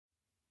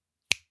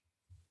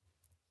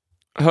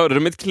Hörde du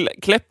mitt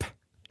knäpp?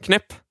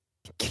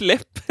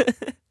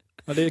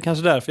 Ja, det är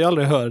kanske därför jag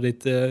aldrig hör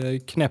ditt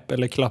knäpp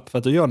eller klapp, för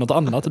att du gör något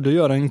annat. Du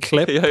gör en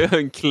kläpp. Jag gör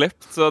en kläpp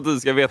så att du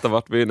ska veta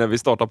vart vi är när vi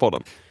startar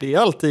podden. Det är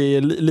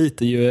alltid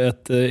lite ju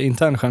ett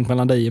internskämt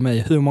mellan dig och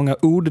mig. Hur många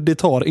ord det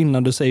tar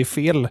innan du säger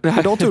fel.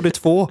 Idag tog det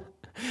 2.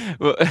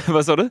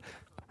 Vad sa du?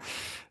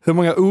 Hur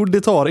många ord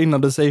det tar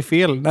innan du säger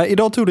fel. Nej,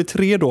 idag tog det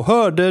 3 då.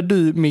 Hörde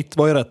du mitt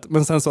var ju rätt,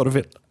 men sen sa du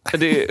fel.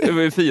 Det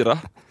är 4.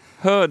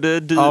 Hörde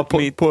du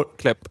mitt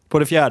kläpp? På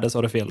det 4:e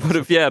sa du fel. På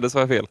det 4:e sa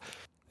jag fel.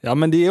 Ja,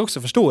 men det är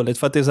också förståeligt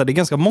för att det är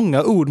ganska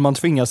många ord man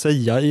tvingas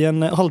säga i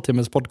en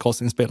halvtimmes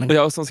podcastinspelning.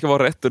 Ja, som ska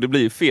vara rätt och det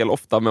blir fel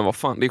ofta, men vad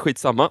fan, det är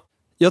skitsamma.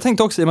 Jag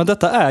tänkte också att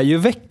detta är ju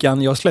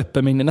veckan jag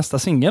släpper min nästa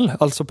singel,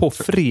 alltså på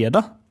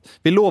fredag.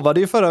 Vi lovade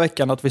ju förra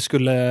veckan att vi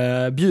skulle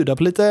bjuda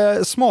på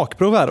lite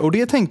smakprov här, och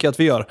det tänker jag att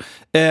vi gör.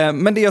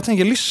 Men det jag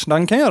tänker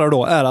lyssnaren kan göra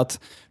då är att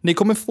ni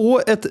kommer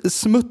få ett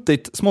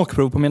smuttigt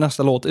smakprov på min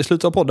nästa låt i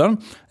slutet av podden.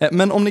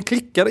 Men om ni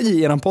klickar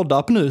i er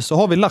poddapp nu så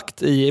har vi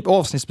lagt i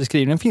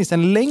avsnittsbeskrivningen, finns det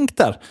en länk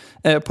där.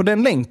 På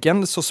den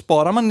länken så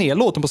sparar man ner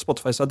låten på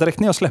Spotify, så direkt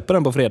när jag släpper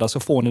den på fredag så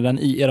får ni den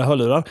i era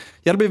hörlurar.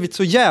 Jag hade blivit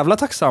så jävla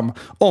tacksam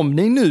om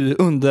ni nu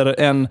under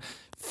en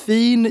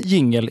fin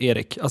jingle,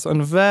 Erik, alltså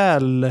en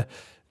väl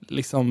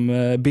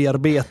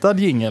bearbetad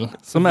jingle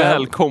som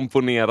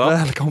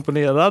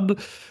välkomponerad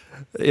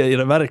är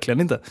det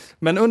verkligen inte.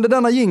 Men under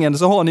denna jingeln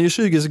så har ni ju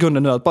 20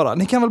 sekunder nu att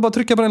ni kan väl bara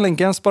trycka på den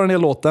länken, spara ner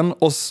låten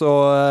och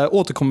så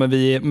återkommer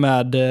vi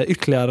med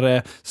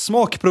ytterligare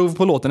smakprov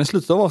på låten i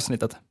slutet av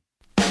avsnittet.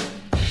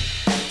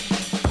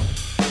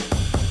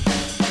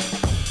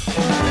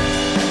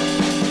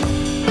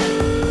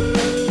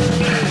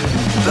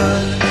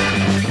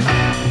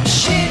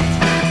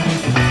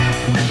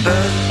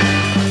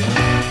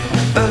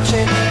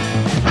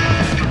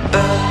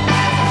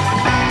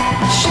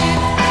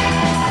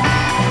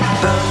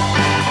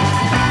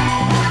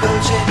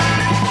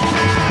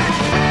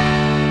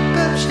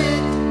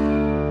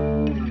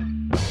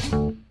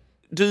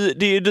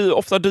 Det är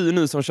ofta du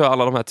nu som kör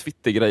alla de här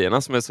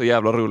Twitter-grejerna som är så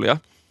jävla roliga.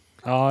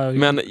 Ja,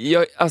 men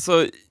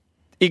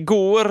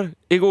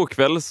igår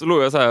kväll så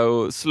låg jag så här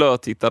och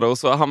slötittade och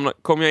så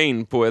kom jag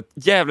in på ett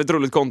jävligt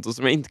roligt konto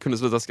som jag inte kunde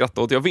sluta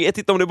skratta åt. Jag vet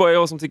inte om det bara är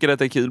jag som tycker att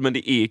det är kul, men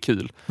det är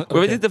kul. Okay. Och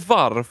jag vet inte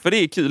varför det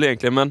är kul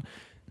egentligen, men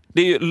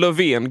det är ju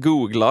Löfven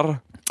googlar.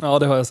 Ja,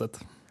 det har jag sett.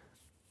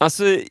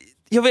 Alltså,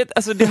 jag vet,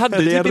 det hade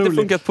typ inte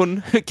funkat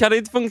kan det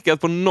inte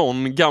funkat på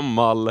någon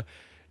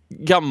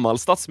gammal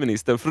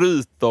statsminister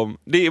förutom,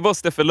 det är bara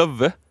Stefan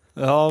Löfven.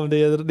 Ja,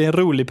 det är en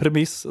rolig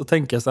premiss att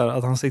tänka så här,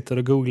 att han sitter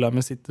och googlar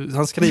med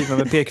han skriver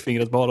med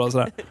pekfingret bara och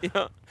sådär.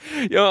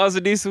 Ja, alltså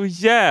det är så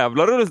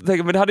jävla roligt att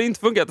tänka, men det hade inte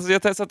funkat. Alltså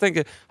jag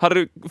tänker, hade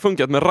det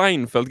funkat med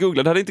Reinfeldt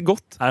googla, det hade inte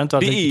gått. Det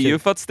är ju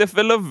för att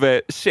Stefan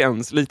Löfven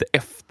känns lite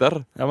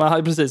efter. Ja,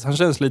 men precis, han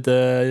känns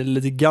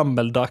lite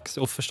gammeldags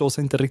och förstår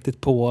sig inte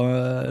riktigt på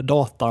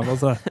datan och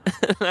sådär.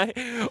 Nej,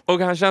 och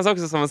han känns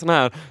också som en sån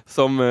här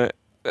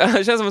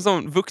han känns som en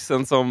sån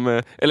vuxen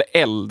eller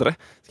äldre,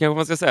 kanske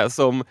man ska säga,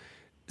 som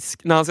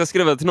när han ska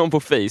skriva till någon på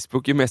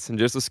Facebook i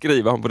Messenger så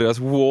skriver han på deras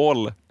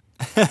wall.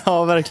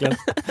 Ja, verkligen.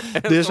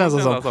 Det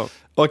känns så.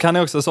 Och han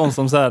är också sån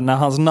som så här, när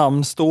hans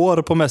namn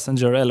står på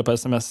Messenger eller på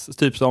sms,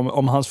 typ som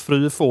om hans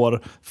fru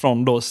får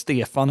från då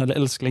Stefan eller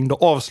älskling, då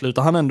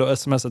avslutar han ändå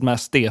smset med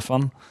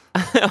Stefan.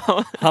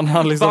 Ja,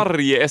 han liksom,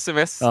 varje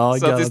sms, ja,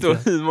 så att det står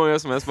hur många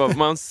sms,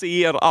 man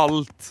ser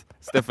allt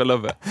Stefan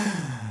Löfven.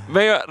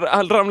 Men jag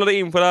ramlade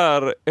in på det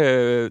här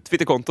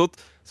Twitterkontot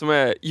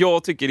som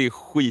jag tycker det är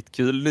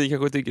skitkul. Ni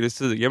kanske tycker det är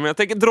sugen, men jag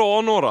tänker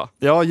dra några.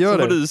 Ja, gör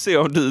det. Så får du se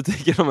om du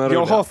tycker de är roliga.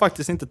 Jag har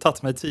faktiskt inte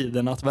tagit mig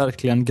tiden att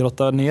verkligen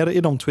grotta ner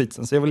i de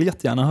tweetsen, så jag vill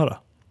jättegärna höra.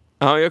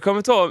 Ja, jag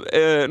kommer ta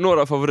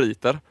några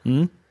favoriter.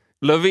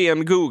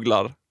 Löfven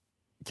googlar.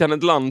 Kan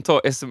ett land ta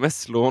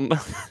sms-lån?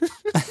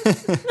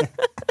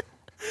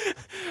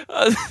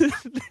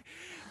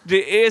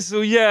 Det är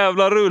så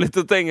jävla roligt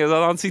att tänka så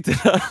att han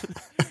sitter där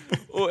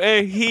och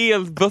är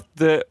helt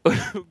bötte och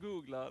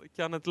googlar.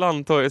 Kan ett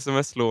land ta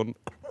sms-lån?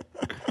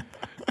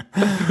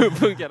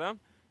 Funkar den?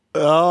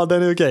 Ja,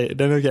 den är okej.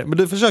 Men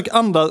du försöker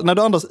andas, när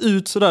du andas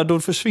ut sådär, då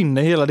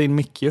försvinner hela din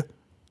mick ju.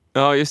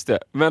 Ja, just det.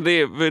 Men det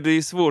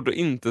är svårt att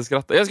inte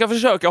skratta. Jag ska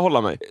försöka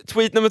hålla mig.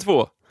 Tweet nummer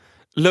 2.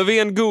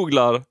 Löfven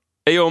googlar.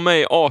 Är jag med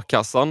i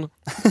A-kassan?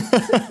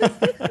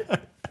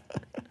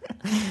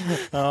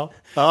 Ja.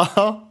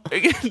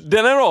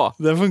 Den är bra.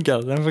 Den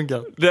funkar.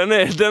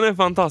 Den är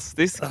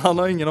fantastisk. Han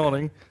har ingen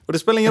aning. Och det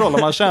spelar ingen roll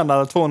om han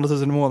tjänar 200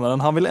 000 i månaden.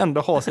 Han vill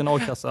ändå ha sin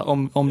A-kassa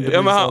om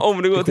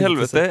det går till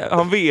helvete.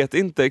 Han vet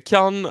inte.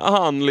 Kan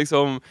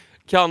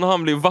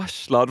han bli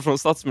varslad från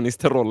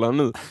statsministerrollen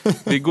nu?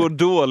 Det går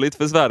dåligt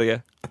för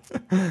Sverige.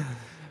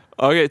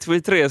 Okej,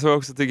 tweet 3 som jag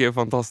också tycker är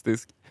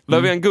fantastisk.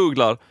 Löfven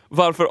googlar.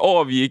 Varför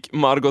avgick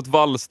Margot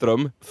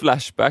Wallström?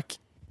 Flashback.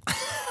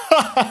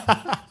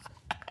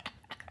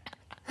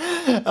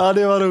 Ja,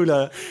 det var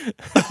roligare.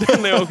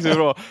 Den är också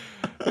bra.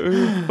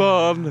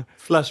 Fan.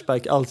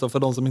 Flashback, alltså för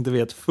de som inte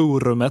vet,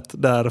 forumet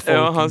där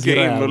folk han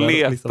ska in och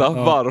leta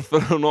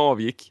varför hon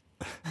avgick.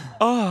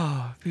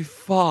 Fy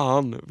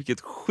fan,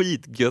 vilket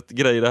skitgött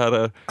grej det här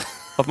är.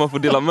 Att man får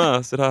dela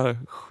med sig den här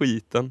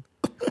skiten.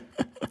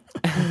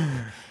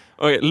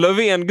 Okej,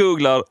 Löfven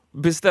googlar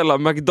beställa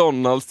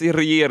McDonalds i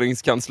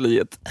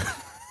regeringskansliet.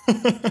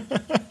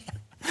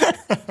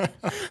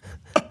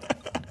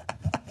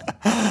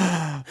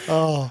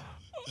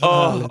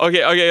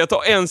 Okej, jag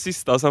tar en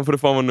sista, sen får det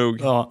fan vara nog.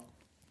 Ja.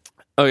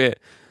 Okej,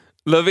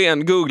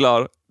 Löfven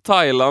googlar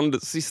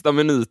Thailand sista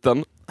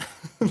minuten.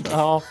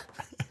 Ja.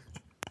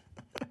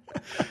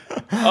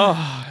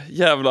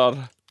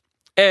 Jävlar.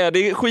 Är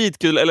det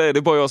skitkul eller är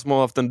det bara jag som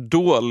har haft en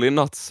dålig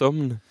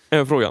nattsömn?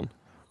 Är frågan.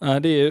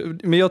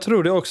 Men jag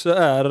tror det också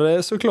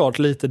är såklart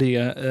lite det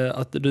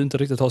att du inte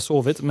riktigt har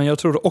sovit. Men jag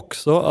tror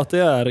också att det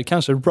är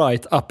kanske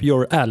right up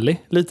your alley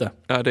lite.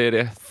 Ja, det är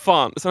det.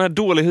 Fan, sån här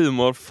dålig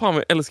humor. Fan,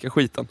 jag älskar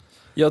skiten.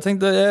 Jag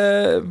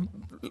tänkte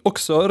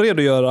också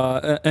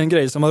redogöra en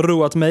grej som har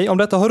roat mig. Om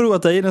detta har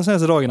roat dig de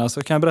senaste dagarna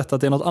så kan jag berätta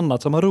att det är något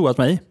annat som har roat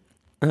mig.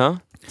 Ja,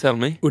 tell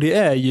me. Och det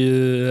är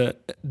ju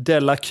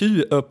Della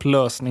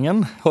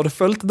Q-upplösningen. Har du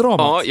följt dramat?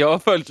 Ja, jag har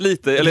följt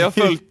lite. Eller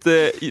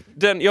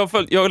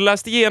jag har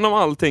läst igenom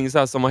allting så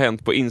här som har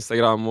hänt på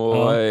Instagram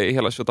och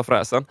hela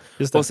tjotafräsen.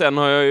 Och sen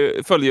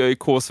följer jag ju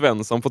K.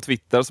 Svensson på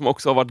Twitter som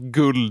också har varit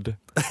guld.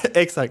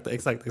 Exakt.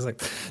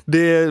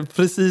 Det är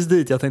precis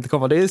dit jag tänkte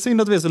komma. Det är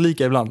synd att vi är så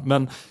lika ibland,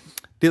 men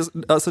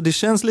det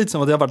känns lite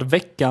som att det har varit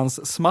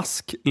veckans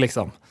smask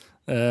liksom.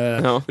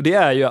 Det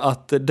är ju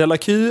att Della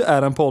Q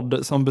är en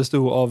podd som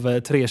bestod av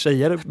 3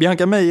 tjejer.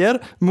 Bianca Meijer,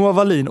 Moa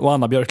Wallin och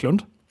Anna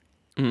Björklund.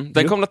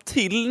 Den kom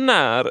till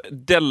när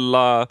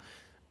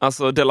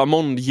Della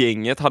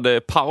Mond-gänget hade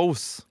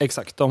paus.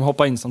 Exakt, de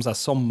hoppade in som så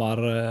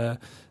här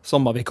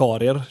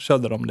sommarvikarier,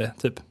 körde de det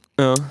typ.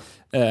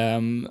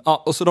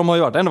 Och så de har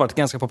ju ändå varit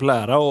ganska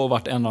populära och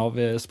varit en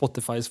av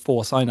Spotifys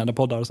få signade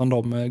poddar som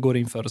de går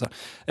in för. Och så.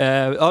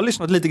 Jag har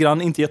lyssnat lite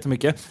grann, inte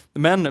jättemycket.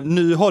 Men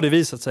nu har det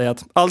visat sig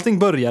att allting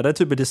började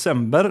typ i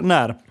december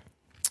när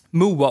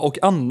Moa och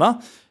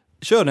Anna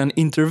körde en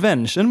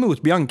intervention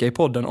mot Bianca i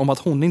podden om att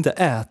hon inte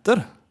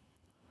äter.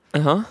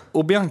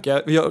 Och Bianca,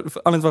 anledningen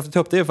till varför jag tar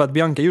upp det är för att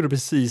Bianca gjorde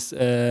precis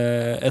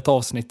ett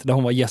avsnitt där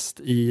hon var gäst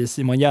i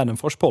Simon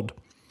Gärdenfors podd.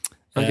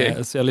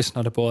 Okay. Så jag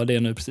lyssnade på det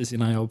nu precis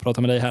innan jag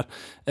pratade med dig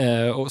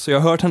här. Så jag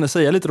har hört henne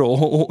säga lite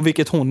då,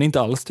 vilket hon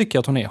inte alls tycker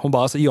att hon är. Hon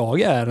bara, alltså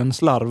jag är en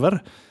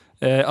slarver.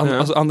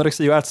 Alltså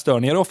anorexi och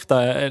ätstörningar är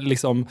ofta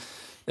liksom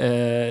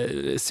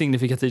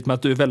signifikativt med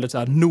att du är väldigt så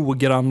här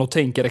noggrann och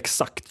tänker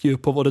exakt ju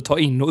på vad du tar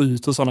in och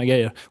ut och sådana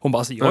grejer. Hon bara,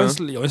 alltså, jag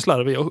är en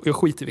slarver, jag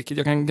skiter i vilket.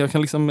 Jag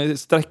kan liksom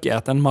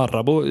sträckäta en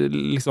Marabou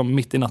liksom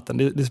mitt i natten,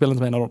 det spelar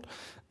inte mig någon roll.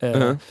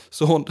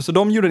 Så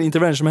de gjorde en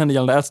intervention med henne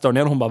gällande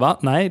ätstörningar och hon bara, va?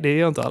 Nej, det är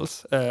jag inte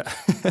alls.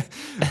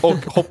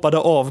 Och hoppade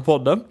av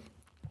podden.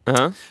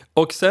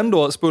 Och sen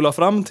då spola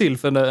fram till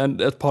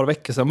för ett par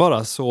veckor sedan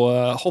bara så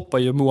hoppar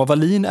ju Moa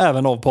Wallin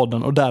även av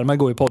podden och därmed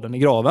går ju podden i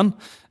graven.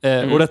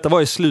 Och detta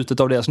var i slutet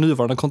av deras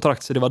nuvarande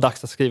kontrakt så det var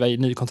dags att skriva i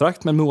ny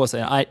kontrakt, men Moa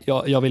säger nej,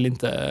 jag vill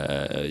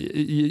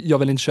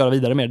inte köra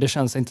vidare mer. Det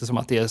känns inte som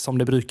att det är som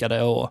det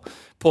brukade och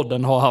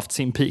podden har haft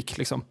sin peak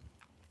liksom.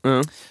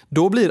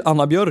 Då blir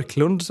Anna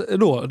Björklund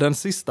då, den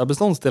sista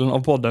beståndsdelen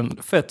av podden,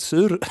 fett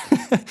sur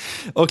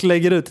och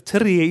lägger ut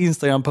 3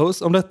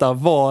 Instagram-posts om detta,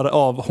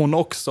 varav hon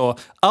också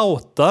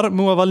outar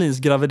Moa Wallins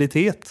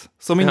graviditet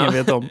som ingen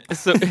vet om.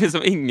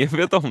 Som ingen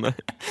vet om det.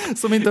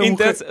 Som inte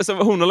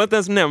hon har inte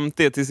ens nämnt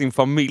det till sin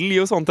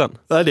familj och sånt än.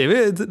 Nej, det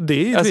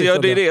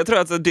är jag tror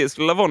att det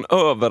skulle vara en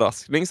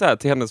överraskning så här,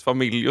 till hennes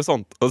familj och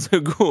sånt. Och så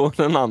går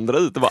den andra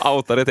ut och bara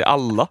outar det till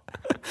alla.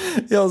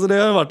 Ja, så det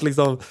har varit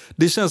liksom,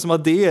 det känns som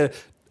att det är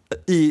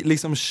i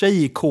liksom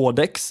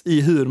tjejkodex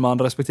i hur man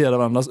respekterar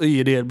varandra, så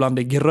är det bland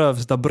det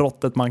grövsta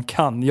brottet man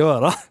kan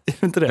göra.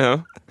 Är inte det?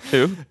 Ja.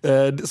 Jo.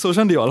 Så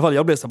kände jag i alla fall.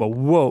 Jag blev så bara,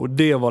 wow,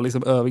 det var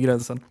liksom över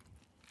gränsen.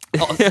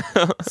 Ja,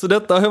 så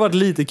detta har varit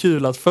lite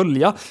kul att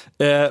följa.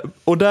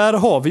 Och där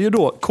har vi ju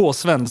då K.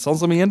 Svensson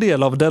som är en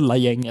del av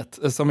Della-gänget,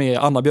 som är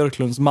Anna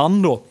Björklunds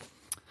man då.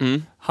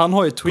 Han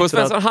har ju twittrat... K.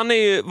 Svensson,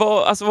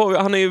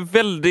 han är ju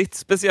väldigt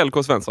speciell,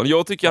 K. Svensson.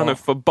 Jag tycker han är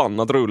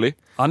förbannat rolig.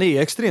 Han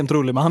är extremt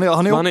rolig, men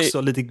han är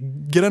också lite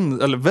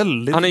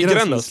väldigt han är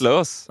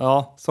gränslös.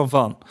 Ja, som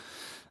fan.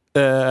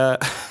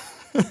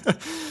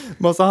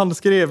 Han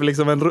skrev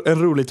liksom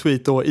en rolig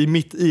tweet då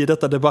mitt i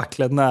detta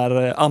debaclet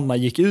när Anna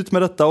gick ut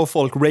med detta och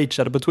folk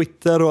rageade på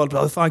Twitter och allt,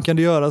 vad fan kan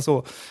du göra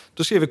så?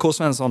 Då skrev K.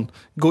 Svensson,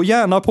 gå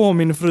gärna på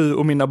min fru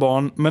och mina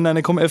barn, men när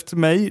ni kommer efter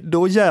mig,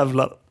 då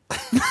jävlar.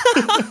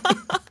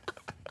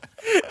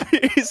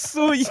 Det är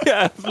så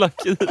jävla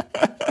kul.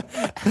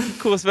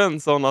 K.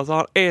 Svensson, alltså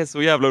han är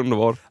så jävla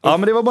underbar. Ja,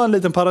 men det var bara en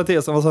liten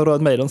parentes som har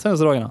rört mig de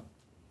senaste dagarna.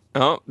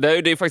 Ja, det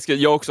är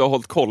faktiskt jag också har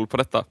hållit koll på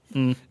detta.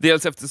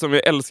 Dels eftersom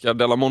jag älskar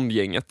Della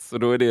Mond-gänget, så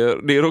då är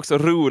det är också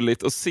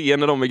roligt att se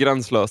när de är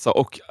gränslösa,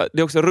 och det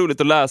är också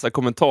roligt att läsa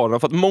kommentarerna,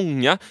 för att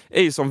många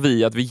är ju som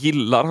vi, att vi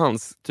gillar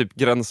hans typ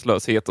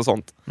gränslöshet och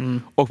sånt.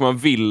 Och man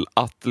vill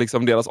att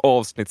liksom deras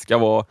avsnitt ska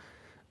vara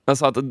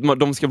Alltså att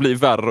de ska bli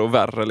värre och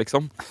värre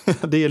liksom.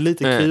 Det är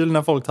lite kul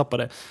när folk tappar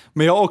det.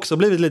 Men jag har också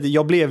blivit lite,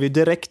 jag blev ju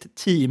direkt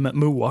team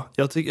Moa.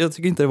 Jag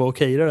tycker inte det var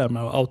okej det där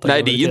med att outa.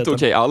 Nej, det är ju inte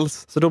okej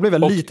alls. Så då blev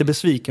jag lite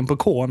besviken på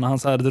K när han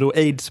så här drog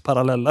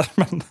AIDS-paralleller.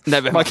 Men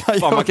nej, men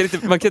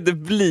man kan inte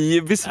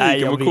bli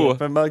besviken på K.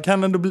 Men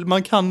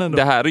man kan ändå.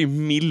 Det här är ju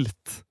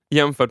milt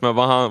jämfört med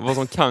vad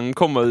som kan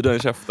komma ur den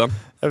käften.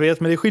 Jag vet,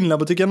 men det är skillnad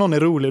på att tycka någon är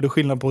rolig och det är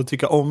skillnad på att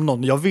tycka om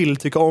någon. Jag vill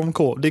tycka om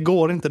K. Det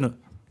går inte nu.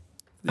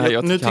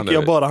 Nu tycker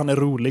jag bara han är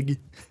rolig.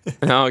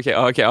 Ja,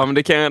 okej. Ja, men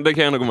det kan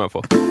jag nog gå med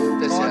på.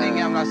 Det var din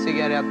gamla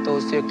cigarett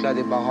och cyklade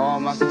i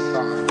Bahamas.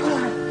 Fan.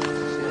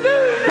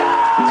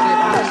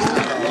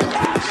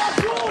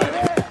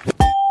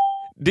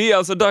 Det är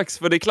alltså dags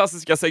för det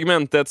klassiska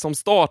segmentet som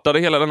startade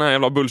hela den här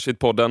jävla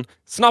bullshit-podden.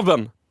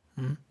 Snabben!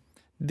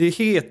 Det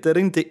heter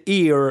inte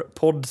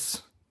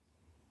AirPods.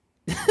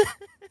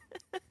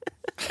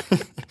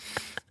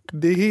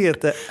 Det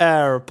heter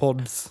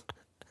AirPods.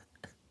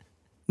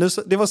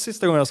 Det var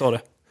sista gången jag sa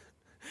det.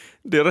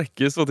 Det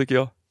räcker så tycker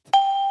jag.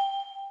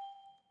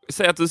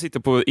 Säg att du sitter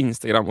på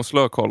Instagram och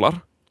slökollar.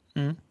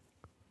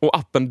 Och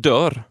appen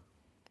dör.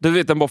 Du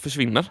vet, den bara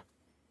försvinner.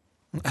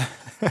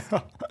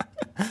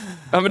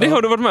 Ja, men det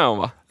har du varit med om,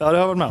 va? Ja, det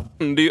har jag varit med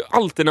om. Det är ju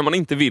alltid när man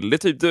inte vill det.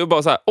 Typ, du är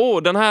bara så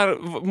här, den här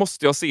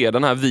måste jag se,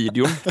 den här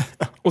videon.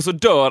 Och så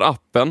dör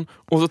appen.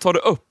 Och så tar du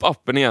upp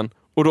appen igen.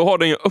 Och då har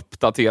den ju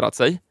uppdaterat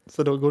sig.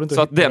 Så då går det inte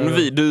så att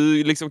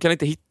du liksom kan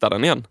inte hitta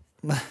den igen.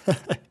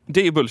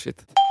 Det är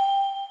bullshit.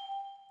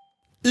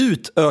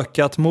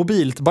 Utökat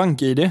mobilt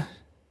bank-ID.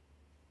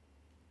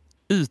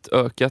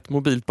 Utökat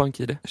mobilt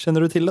bank-ID.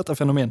 Känner du till detta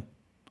fenomen?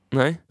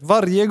 Nej.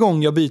 Varje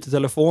gång jag byter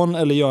telefon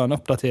eller gör en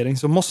uppdatering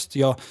så måste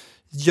jag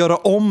göra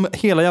om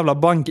hela jävla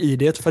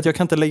bank-ID för att jag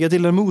kan inte lägga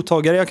till en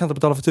mottagare, jag kan inte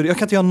betala fakturor, jag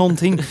kan inte göra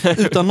någonting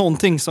utan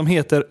någonting som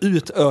heter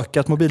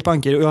utökat mobilt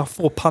bank-ID och jag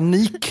får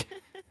panik.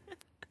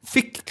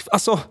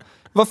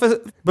 Varför?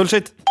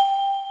 Bullshit.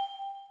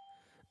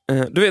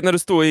 Du vet när du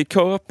står i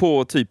kö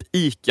på typ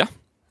ICA.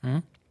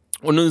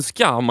 Och nu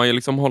ska man ju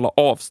liksom hålla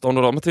avstånd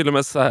och de har till och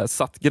med så här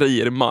satt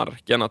grejer i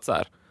marken att så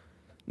här,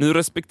 nu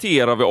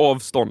respekterar vi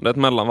avståndet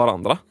mellan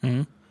varandra.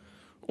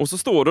 Och så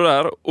står du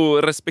där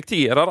och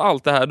respekterar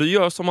allt det här. Du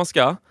gör som man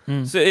ska.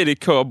 Så är det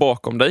kö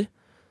bakom dig.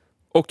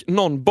 Och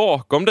någon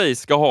bakom dig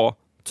ska ha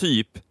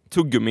typ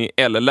tuggummi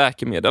eller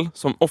läkemedel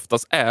som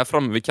oftast är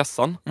framme vid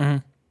kassan.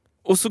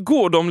 Och så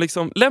går de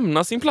liksom,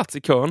 lämnar sin plats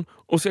i kön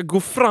och ska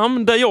gå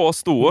fram där jag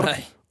står.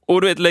 Nej.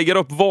 Och du vet, lägger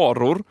upp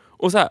varor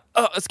och så här,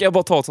 ska jag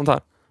bara ta ett sånt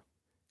här?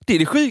 Det är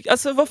det sjukt.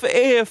 Alltså varför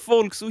är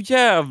folk så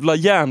jävla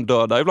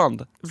hjärndöda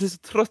ibland? Jag blir så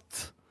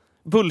trött.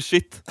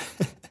 Bullshit.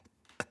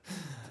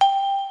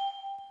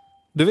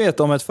 Du vet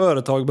om ett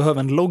företag behöver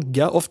en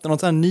logga, ofta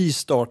något här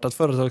nystartat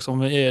företag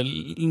som är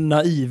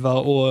naiva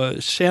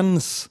och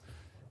känns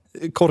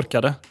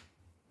korkade.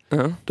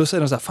 Då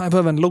säger de så här, fan jag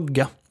behöver en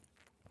logga.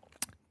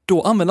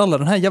 Då använder alla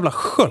den här jävla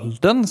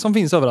skölden som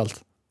finns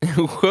överallt.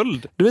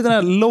 Sköld? Du vet den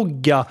här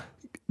logga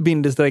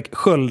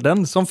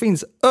skölden som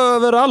finns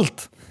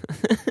överallt.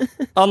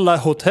 Alla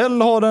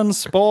hotell har den,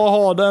 spa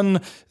har den,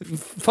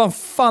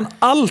 fan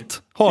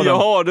allt har den.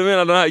 Ja, du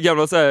menar den här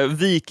gamla så här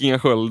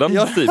vikingaskölden?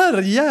 Ja, typ. Den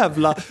här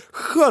jävla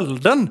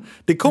skölden.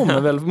 Det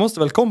måste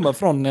väl komma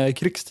från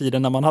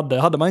krigstiden när man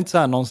hade man inte så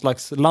här någon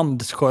slags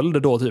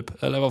landsköld då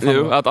typ? Eller vad fan?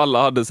 Jo, att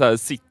alla hade så här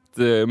sitt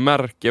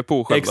märke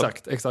på skölden.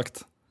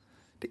 Exakt.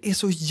 Det är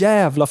så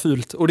jävla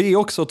fult. Och det är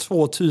också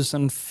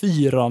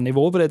 2004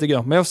 nivå på det tycker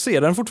jag. Men jag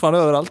ser den fortfarande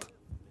överallt.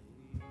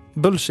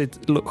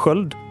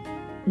 Bullshit-sköld.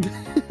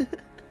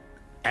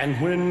 And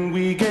when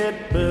we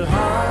get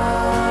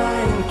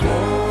behind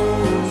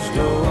closed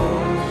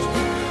doors,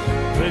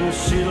 then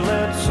she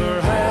lets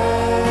her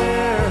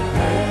hair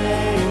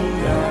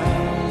hang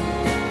down,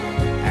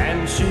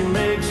 and she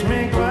makes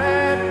me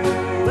glad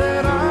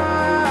that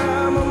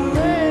I'm a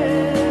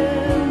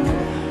man.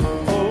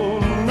 Oh,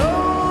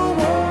 no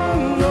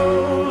one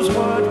knows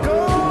what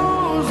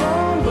goes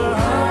on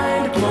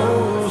behind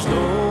closed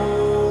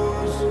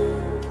doors.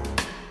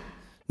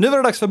 Nu var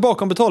det dags för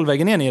Bakom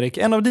betalväggen igen, Erik.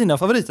 En av dina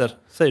favoriter,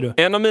 säger du.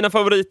 En av mina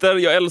favoriter.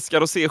 Jag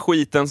älskar att se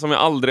skiten som jag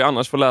aldrig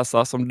annars får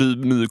läsa, som du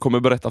nu kommer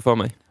berätta för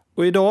mig.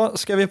 Och idag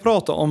ska vi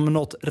prata om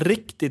något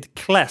riktigt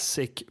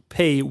classic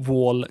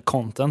paywall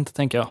content,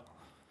 tänker jag.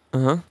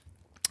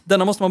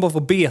 Denna måste man bara få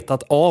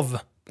betat av.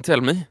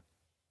 Tell me.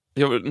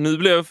 Nu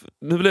blev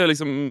jag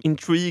liksom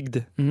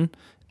intrigued.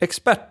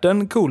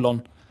 Experten, :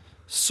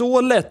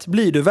 Så lätt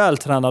blir du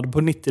vältränad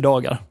på 90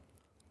 dagar.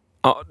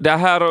 Ja, det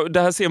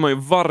här ser man ju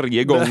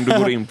varje gång du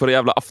går in på det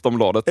jävla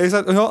Aftonbladet.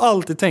 Exakt, och jag har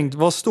alltid tänkt,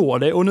 vad står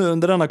det? Och nu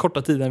under denna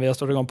korta tiden vi har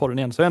startat igång podden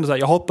igen så är det ändå så här,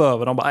 jag hoppar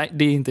över dem och bara, nej,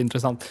 det är inte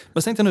intressant.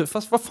 Men så tänkte jag nu,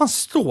 fast vad fan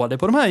står det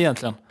på de här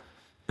egentligen?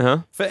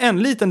 För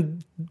en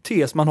liten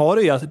tes man har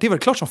är att det är väl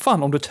klart som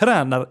fan om du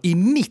tränar i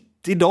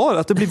 90 dagar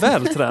att du blir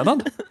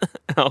vältränad.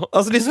 Ja.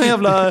 Alltså det är så en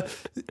jävla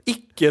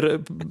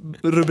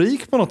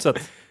icke-rubrik på något sätt.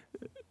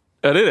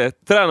 Ja, det är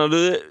det. Tränar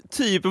du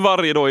typ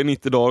varje dag i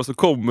 90 dagar så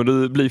kommer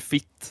du bli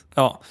fit.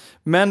 Ja,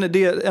 men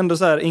det är ändå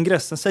så här,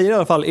 ingressen säger i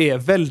alla fall är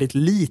väldigt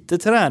lite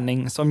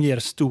träning som ger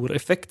stor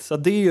effekt. Så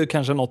det är ju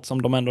kanske något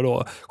som de ändå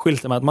då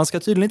skyltar med. Att man ska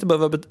tydligen inte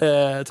behöva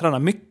träna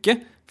mycket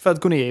för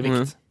att gå ner i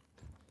vikt.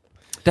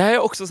 Det här är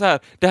också så här,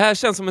 det här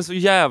känns som en så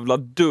jävla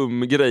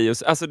dum grej.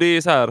 Alltså det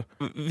är så här,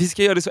 vi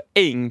ska göra det så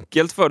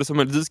enkelt för dig som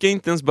möjligt. Du ska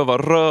inte ens behöva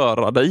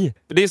röra dig.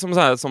 Det är som så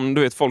här, som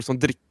du vet, folk som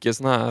dricker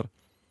sån här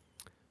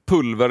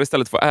pulver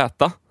istället för att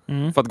äta.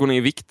 För att gå ner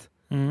i vikt.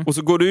 Och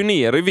så går du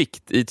ner i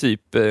vikt i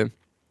typ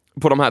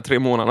på de här 3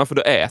 månaderna, för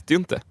du äter ju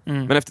inte.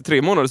 Men efter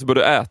 3 månader så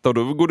börjar du äta och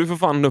då går du för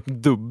fan upp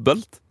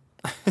dubbelt.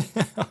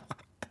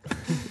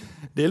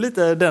 Det är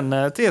lite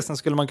den tesen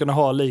skulle man kunna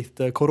ha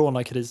lite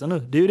coronakrisen nu.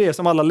 Det är ju det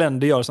som alla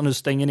länder gör som nu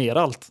stänger ner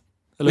allt.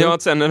 Eller? Ja,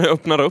 att sen när det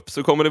öppnar upp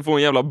så kommer det få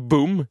en jävla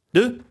boom.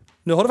 Du,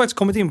 nu har du faktiskt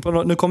kommit in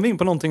på, nu kommer vi in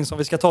på någonting som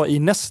vi ska ta i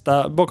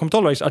nästa bakom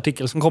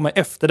betalvägsartikel som kommer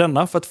efter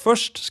denna. För att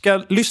först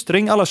ska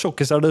lystring alla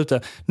tjockisar där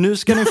ute. Nu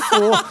ska ni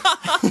få...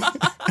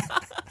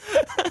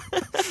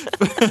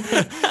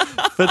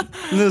 för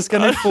nu ska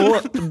ni få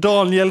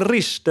Daniel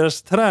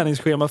Richters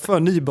träningsschema för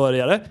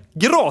nybörjare.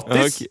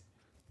 Gratis! Okay.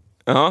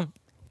 Ja.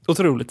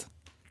 Otroligt.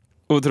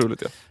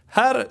 Otroligt, ja.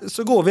 Här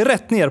så går vi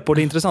rätt ner på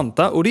det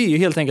intressanta. Och det är ju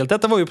helt enkelt,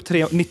 detta var ju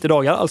på 90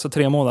 dagar, alltså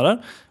 3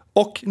 månader.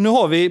 Och nu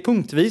har vi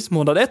punktvis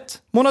månad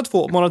 1, månad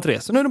 2, månad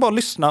 3. Så nu är det bara att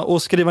lyssna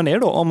och skriva ner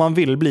då om man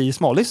vill bli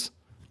smalis.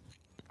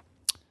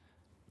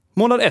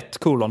 Månad 1,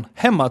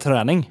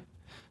 hemmaträning.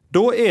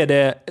 Då är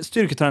det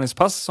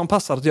styrketräningspass som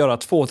passar att göra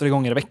 2-3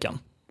 gånger i veckan.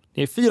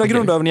 Det är 4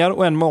 grundövningar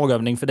och en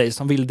magövning för dig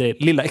som vill det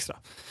lilla extra.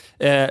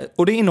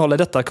 Och det innehåller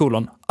detta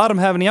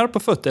armhävningar på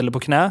fötter eller på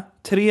knä.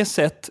 3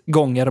 set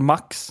gånger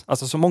max.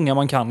 Alltså så många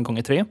man kan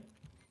gånger 3.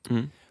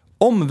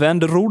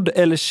 Omvänd rodd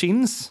eller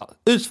chins.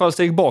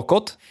 Utfallssteg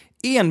bakåt.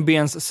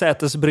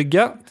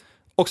 Enbenssätesbrygga.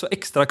 Också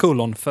extra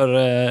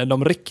för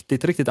de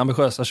riktigt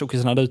ambitiösa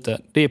tjockisarna där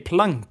ute. Det är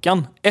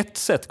plankan. 1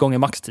 set gånger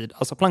maxtid.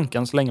 Alltså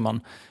plankan så länge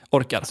man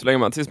orkar. Så länge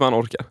man, tills man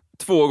orkar.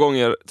 2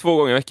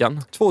 gånger i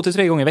veckan.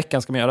 2-3 gånger i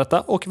veckan ska man göra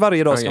detta. Och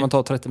varje dag ska man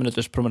ta 30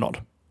 minuters promenad.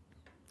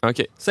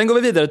 Okay. Sen går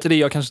vi vidare till det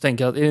jag kanske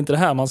tänker att är det inte det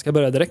här man ska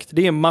börja direkt.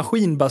 Det är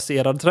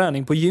maskinbaserad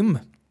träning på gym.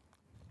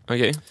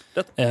 Okay.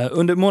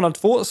 Under månad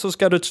 2 så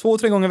ska du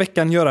 2-3 gånger i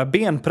veckan göra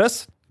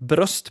benpress,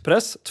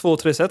 bröstpress,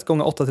 2-3 set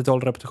gånger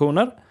 8-12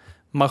 repetitioner.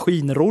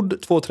 Maskinrodd,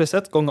 2-3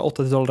 set gånger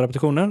 8-12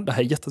 repetitioner. Det här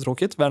är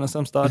jättetråkigt, världens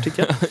sämsta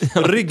artikel.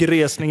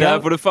 Ryggresningar.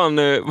 Där får du fan,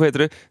 vad heter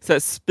det? Så här,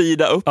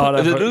 speeda upp.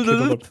 Ja,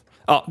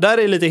 ja, där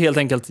är lite helt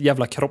enkelt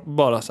jävla kropp,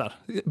 bara så här.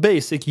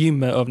 Basic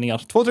gymövningar.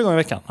 2-3 gånger i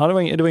veckan. Ja, det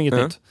var inget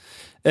nytt.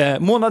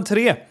 Månad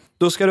 3,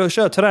 då ska du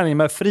köra träning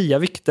med fria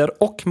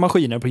vikter och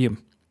maskiner på gym.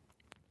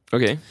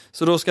 Okay.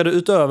 Så då ska du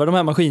utöver de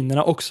här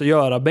maskinerna också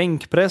göra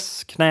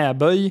bänkpress,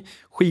 knäböj,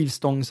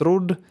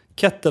 skivstångsrodd,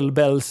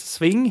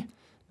 kettlebells-sving.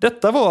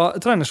 Detta var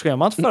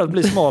träningsschemat för att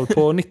bli smal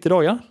på 90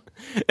 dagar.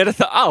 Är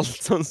detta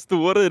allt som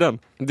står i den?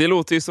 Det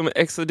låter ju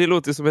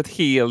som ett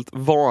helt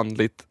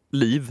vanligt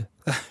liv.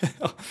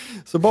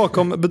 Så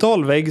bakom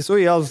betalvägg så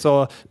är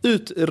alltså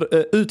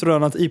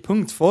utrönat i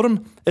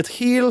punktform ett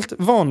helt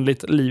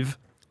vanligt liv.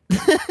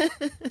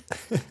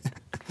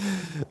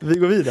 Vi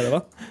går vidare,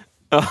 va?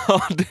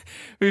 Ja,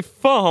 fy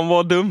fan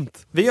vad dumt.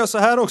 Vi gör så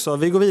här också.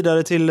 Vi går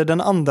vidare till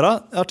den andra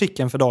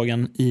artikeln för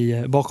dagen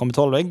i bakom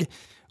betalvägg.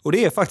 Och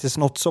det är faktiskt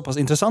något så pass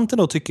intressant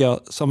ändå tycker jag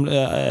som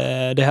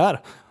det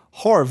här.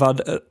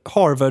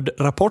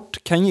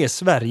 Harvard-rapport kan ge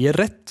Sverige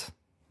rätt.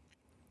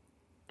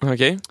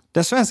 Okay.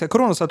 Den svenska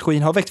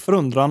coronastrategin har väckt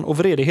förundran och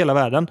vrede i hela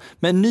världen.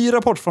 Men en ny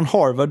rapport från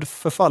Harvard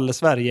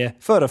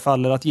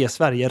förefaller att ge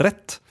Sverige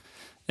rätt.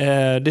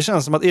 Det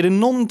känns som att är det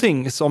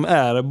någonting som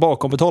är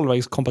bakom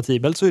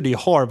betalvägskompatibelt så är det ju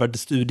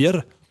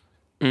Harvard-studier.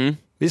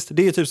 Visst,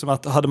 det är typ som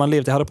att hade man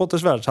levt i Harry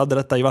Potters värld så hade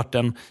detta ju varit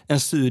en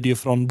studie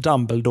från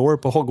Dumbledore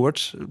på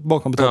Hogwarts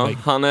bakom betalvägg.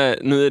 Ja,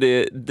 nu är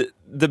det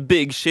the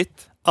big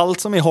shit. Allt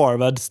som är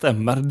Harvard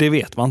stämmer, det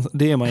vet man.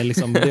 Det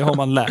har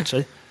man lärt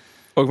sig.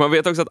 Och man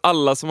vet också att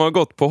alla som har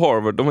gått på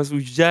Harvard, de är så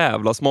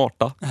jävla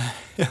smarta.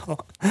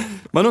 Ja.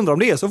 Man undrar om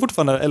det är så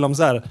fortfarande, eller om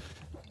så här...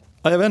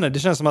 Ja, jag vet inte, det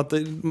känns som att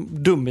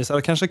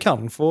dummisar kanske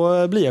kan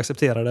få bli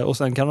accepterade och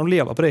sen kan de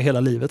leva på det hela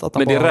livet. Att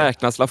men det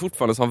räknas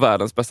fortfarande som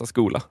världens bästa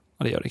skola.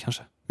 Ja, det gör det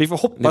kanske. Vi får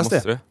hoppas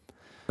det.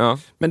 Ja.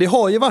 Men det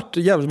har ju varit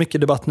jävligt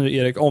mycket debatt nu,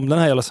 Erik, om den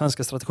här jävla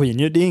svenska strategin.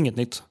 Det är inget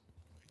nytt.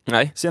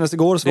 Nej. Senast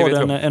igår så var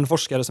det en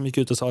forskare som gick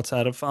ut och sa att så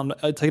här, fan,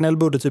 Tegnell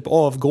borde typ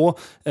avgå.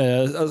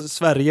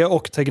 Sverige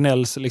och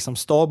Tegnells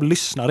stab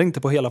lyssnar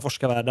inte på hela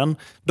forskarvärlden.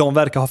 De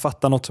verkar ha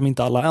fattat något som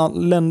inte alla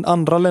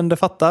andra länder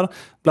fattar.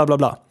 Bla bla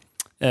bla.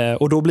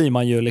 Och då blir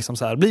man ju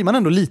blir man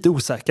ändå lite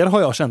osäker,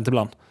 har jag känt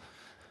ibland.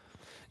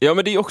 Ja,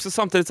 men det är också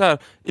samtidigt så här,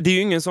 det är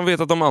ju ingen som vet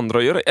att de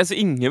andra gör rätt. Alltså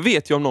ingen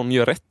vet ju om någon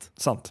gör rätt.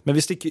 Sant, men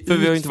vi sticker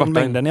för ut från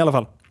mängden i alla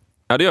fall.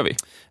 Ja, det gör vi.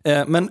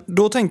 Men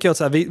då tänker jag att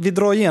så här, vi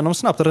drar igenom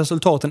snabbt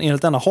resultaten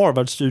enligt denna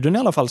Harvard-studien i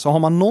alla fall, så har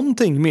man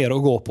någonting mer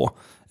att gå på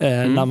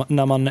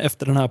när man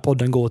efter den här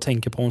podden går och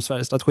tänker på om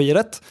Sveriges strategi är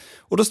rätt.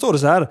 Och då står det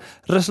så här: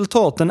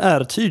 resultaten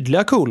är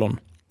tydliga,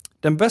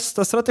 Den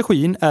bästa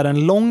strategin är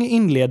en lång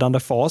inledande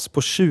fas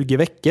på 20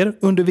 veckor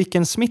under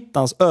vilken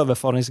smittans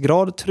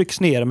överföringsgrad trycks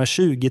ner med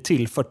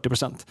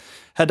 20-40%.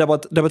 Här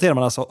debatterar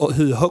man alltså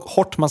hur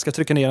hårt man ska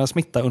trycka ner en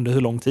smitta under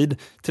hur lång tid.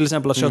 Till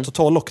exempel att köra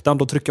total lockdown,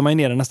 då trycker man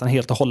ner den nästan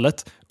helt och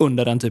hållet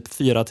under en typ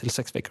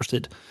 4-6 veckors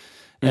tid.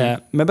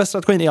 Men bästa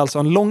strategin är alltså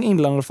en lång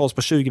inledande fas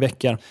på 20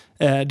 veckor.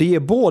 Det ger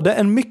både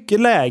en mycket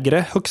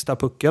lägre högsta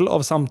puckel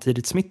av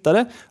samtidigt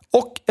smittade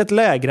och ett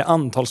lägre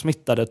antal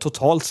smittade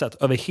totalt sett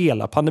över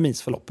hela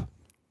pandemins förlopp.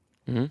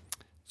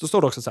 Så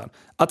står det också så här,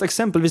 att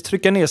exempelvis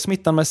trycka ner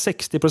smittan med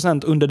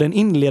 60% under den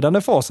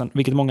inledande fasen,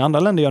 vilket många andra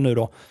länder gör nu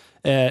då,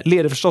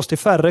 leder förstås till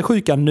färre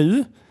sjuka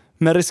nu,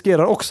 men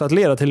riskerar också att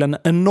leda till en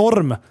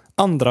enorm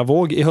andra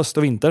våg i höst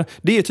och vinter.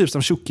 Det är typ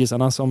som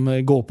tjockisarna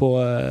som går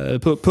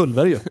på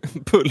pulver ju.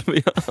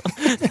 Pulver, ja.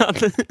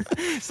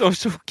 Som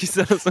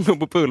tjockisarna som går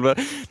på pulver.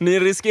 Ni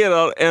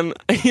riskerar en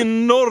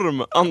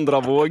enorm andra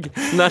våg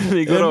när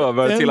ni går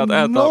över till att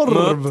äta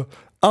enorm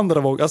andra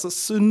våg. Alltså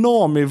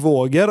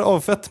tsunamivågor av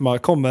fetma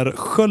kommer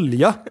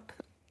skölja.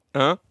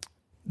 Ja.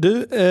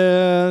 Du,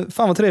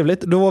 fan vad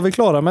trevligt. Då var vi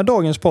klara med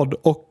dagens podd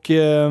och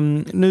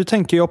nu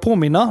tänker jag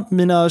påminna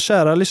mina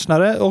kära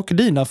lyssnare och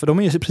dina, för de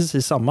är ju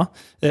precis samma.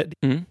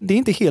 Det är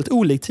inte helt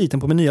olikt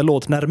titeln på min nya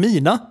låt När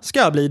mina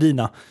ska bli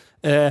dina.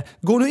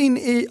 Gå nu in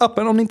i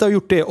appen om ni inte har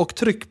gjort det och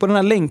tryck på den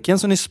här länken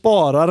så ni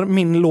sparar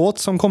min låt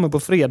som kommer på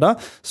fredag,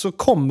 så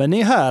kommer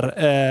ni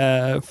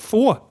här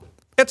få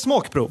ett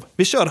smakprov.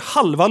 Vi kör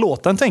halva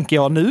låten tänker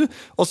jag nu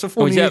och så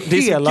får ni hela låten på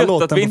fredag. Det är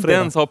så gött att vi inte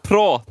ens har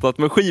pratat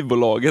med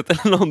skivbolaget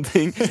eller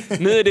någonting.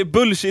 Nu är det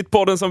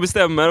Bullshit-podden som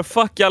bestämmer.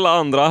 Fuck alla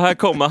andra. Här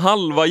kommer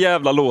halva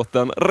jävla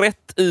låten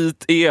rätt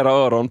ut i era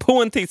öron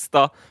på en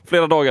tisdag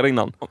flera dagar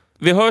innan.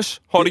 Vi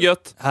hörs. Ha det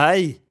gött.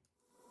 Hej.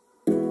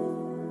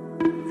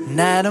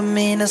 När de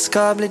mina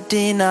ska bli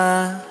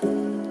dina.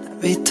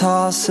 Vi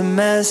tar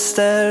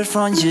semester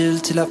från jul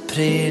till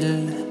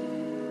april.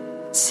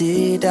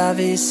 Sida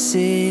vid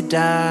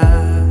sida.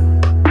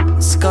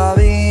 Ska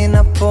vi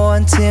hinna på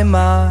en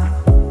timma?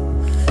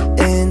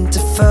 Inte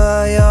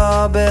för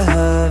jag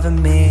behöver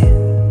mer.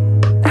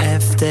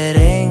 Efter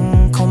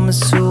regn kommer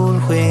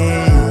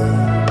solsken.